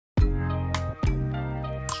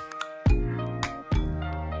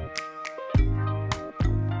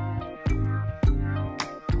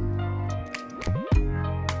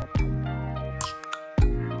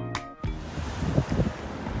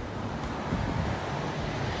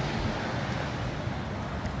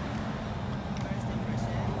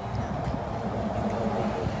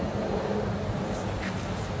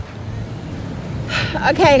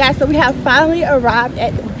Okay guys, so we have finally arrived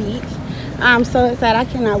at the beach. I'm so excited. I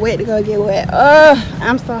cannot wait to go get wet.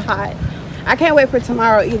 I'm so hot. I can't wait for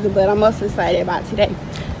tomorrow either, but I'm most excited about today.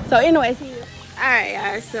 So anyways, alright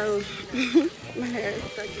guys, so my hair is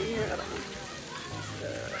stuck in here.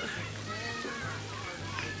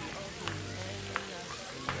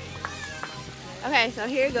 Okay, so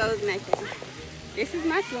here goes nothing. This is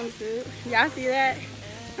my swimsuit. Y'all see that?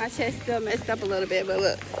 My chest still messed up a little bit, but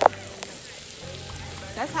look.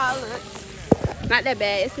 That's how it looks. Not that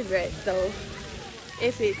bad. It's a dress, so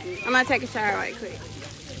it fits me. I'm gonna take a shower right quick.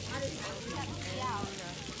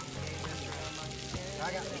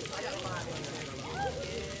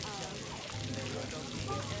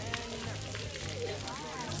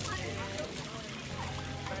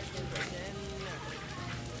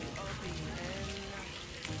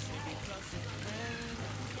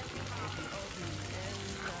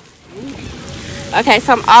 Okay,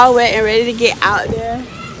 so I'm all wet and ready to get out there.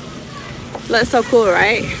 Looks so cool,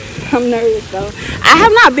 right? I'm nervous though. I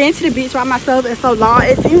have not been to the beach by myself in so long.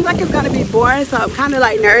 It seems like it's gonna be boring, so I'm kind of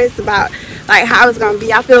like nervous about like how it's gonna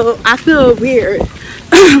be. I feel weird.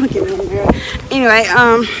 Look at me in the mirror. Anyway,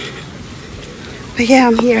 but yeah,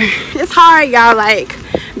 I'm here. It's hard, y'all, like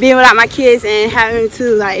being without my kids and having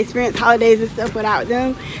to like experience holidays and stuff without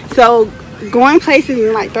them. So going places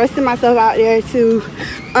and like thrusting myself out there to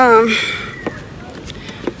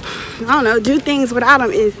I don't know, do things without them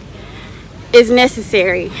is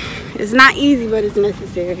necessary. It's not easy, but it's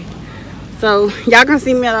necessary. So y'all gonna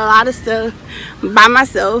see me at a lot of stuff by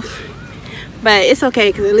myself, but it's okay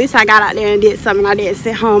because at least I got out there and did something. I didn't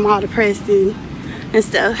sit home all depressed and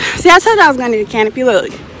stuff. See, I told you I was gonna need a canopy.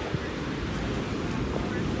 Look,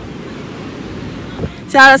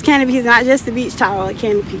 see all those canopies, not just the beach towel, a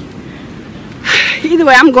canopy. Either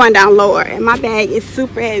way, I'm going down lower and my bag is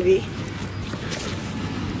super heavy.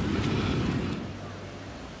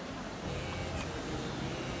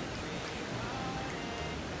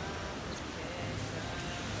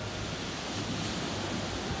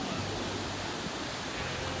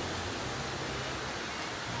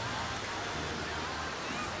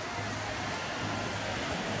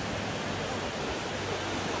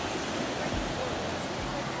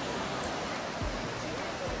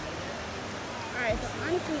 Alright, so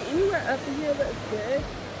honestly, anywhere up in here looks good.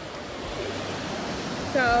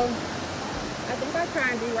 So, I think I'll try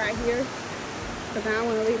and be right here because I don't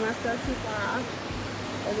want to leave my stuff too far off.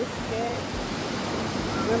 So this is good.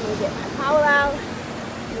 I'm going to get my towel out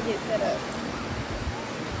and get set up.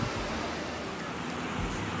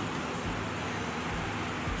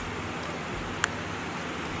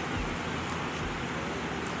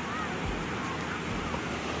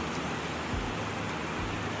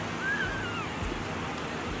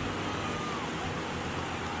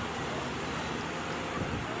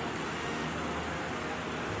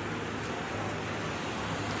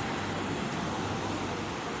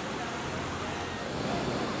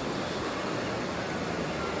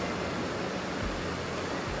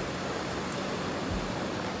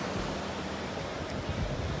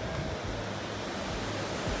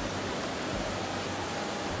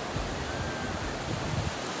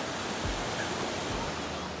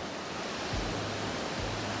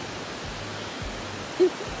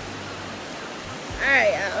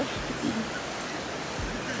 Alright, y'all.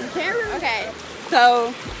 Okay,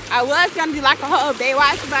 so I was gonna do like a whole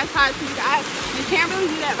Baywatch, but I tried to you guys. You can't really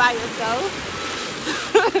do that by yourself.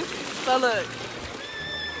 So look,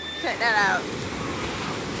 check that out.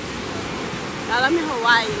 Y'all, I'm in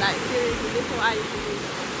Hawaii, like seriously, this Hawaii for me.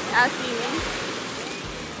 Y'all see me?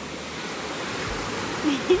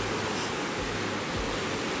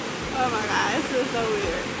 Oh my god, this feels so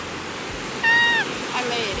weird. I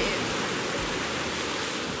made it.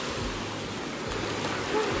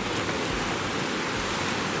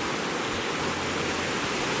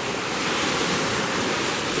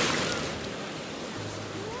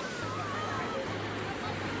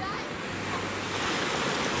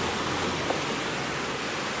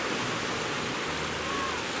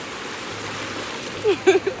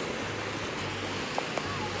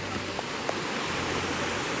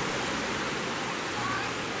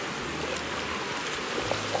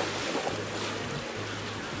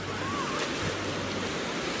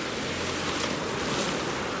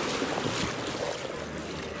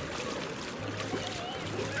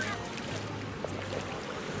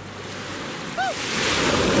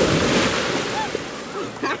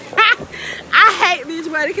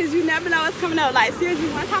 Because you never know what's coming up. Like seriously,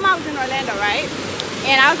 one time I was in Orlando, right,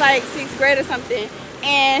 and I was like 6th grade or something,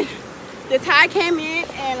 and the tide came in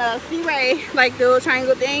and Sea Ray, like the little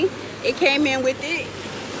triangle thing, it came in with it,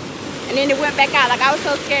 And then it went back out. Like I was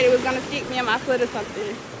so scared it was gonna stick me in my foot or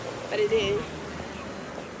something, but it did.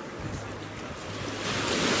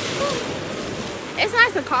 It's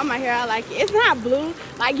nice and calm out here. I like it. It's not blue.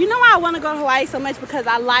 Like, you know why I want to go to Hawaii so much? Because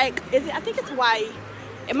I like, I think it's Hawaii.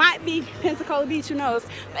 It might be Pensacola Beach, who knows?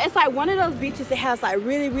 But it's like one of those beaches that has like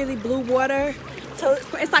really, really blue water. So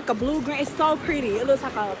it's like a blue-green. It's so pretty. It looks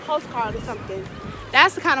like a postcard or something.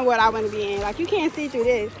 That's the kind of water I want to be in. Like, you can't see through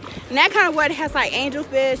this. And that kind of water has like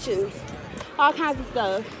angelfish and all kinds of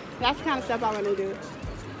stuff. That's the kind of stuff I want to do.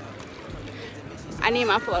 I need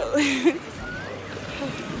my float.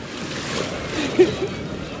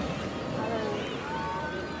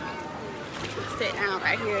 Sit down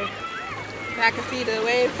right here so I can see the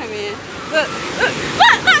waves come in. Look, look,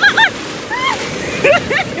 look, look.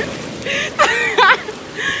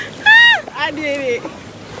 I did it.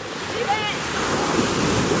 See that?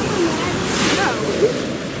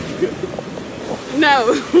 No. No.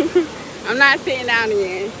 I'm not sitting down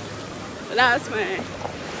again. But that was fun.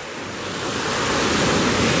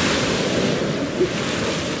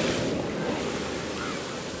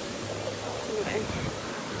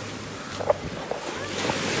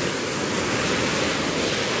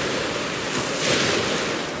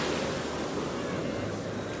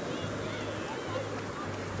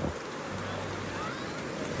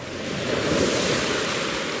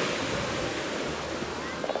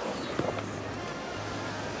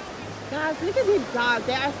 Guys, look at these dogs.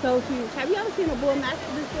 They are so huge. Have you ever seen a bull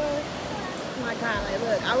mastiff before? Oh my god, like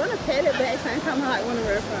look, I want to pet it, but at the same time I like want to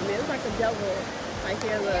run from it. It's like a devil. Like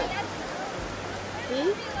here, look.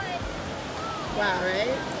 See? Wow,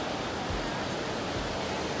 right?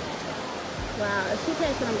 Wow, if she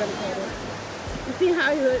pets it, I'm gonna pet it. You see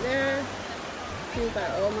how he looked there? He was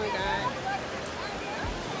like, oh my god.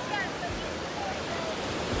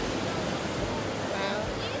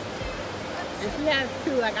 And she has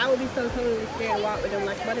two. Like, I would be so totally scared to walk with them.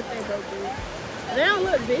 Like, what if they broke in? They don't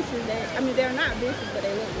look vicious. I mean, they're not vicious, but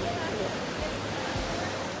they look vicious.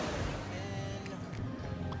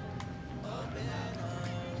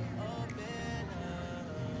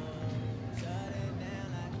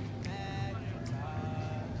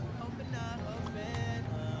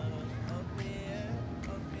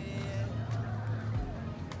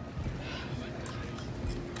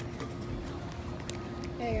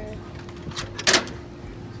 Hey guys.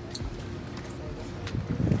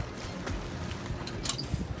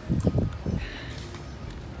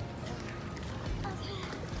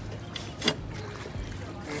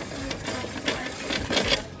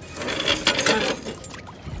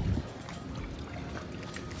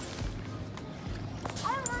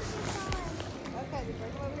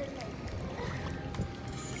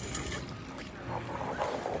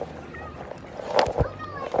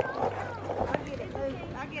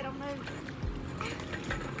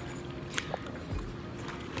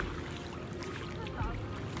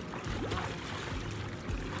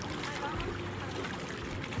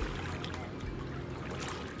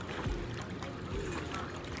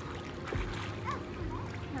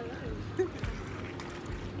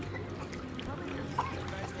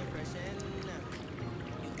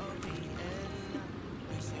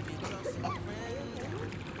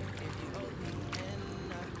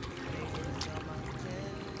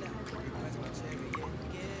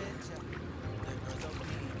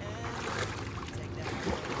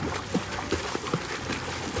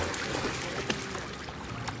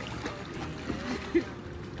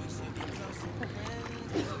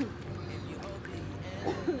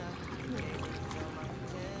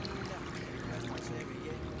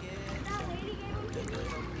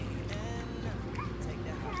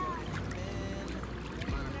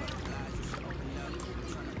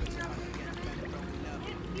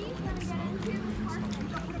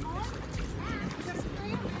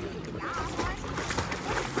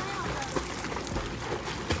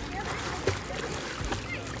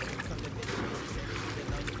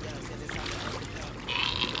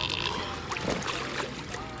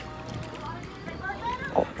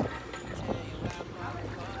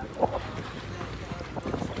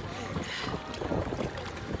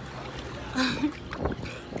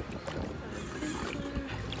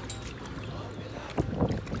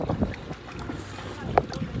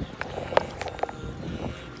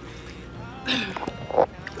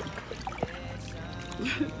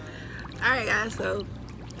 Alright guys, so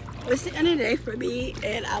it's the end of the day for me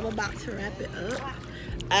and I'm about to wrap it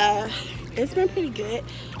up. It's been pretty good.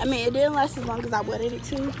 I mean, it didn't last as long as I wanted it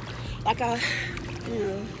to. Like I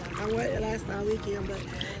wanted it to last all weekend, but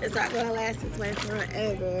it's not gonna last this way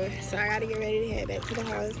forever. So I gotta get ready to head back to the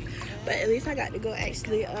house. But at least I got to go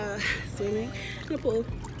actually swimming in the pool.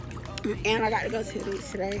 And I got to go to the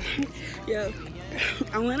beach today. Yo,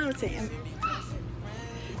 I went over 10.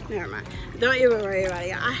 Never mind. Don't even worry about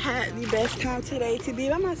it. I had the best time today. To be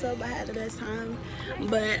by myself, I had the best time.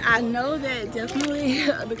 But I know that definitely,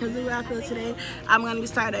 because of what I feel today, I'm going to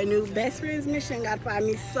start a new best friends mission. Got to find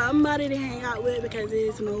me somebody to hang out with, because it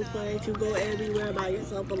is no fun to go everywhere by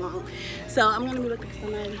yourself alone. So I'm going to be looking for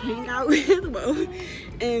somebody to hang out with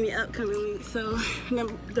in the upcoming week. So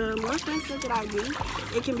the more fun stuff that I do,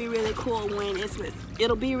 it can be really cool when it's with,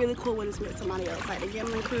 it'll be really cool when it's with somebody else. Like the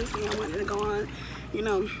gambling cruise thing I wanted to go on, you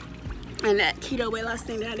know, and that keto weight loss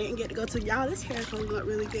thing that I didn't get to go to. Y'all, this hair is holding up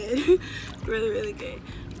really good. really good.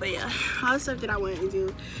 But yeah, all the stuff that I wanted to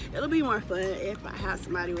do, it'll be more fun if I have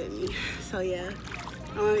somebody with me. So yeah,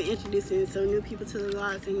 I'm gonna be introducing some new people to the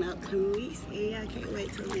vlogs in the upcoming weeks, and I can't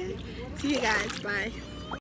wait till then. See you guys, bye.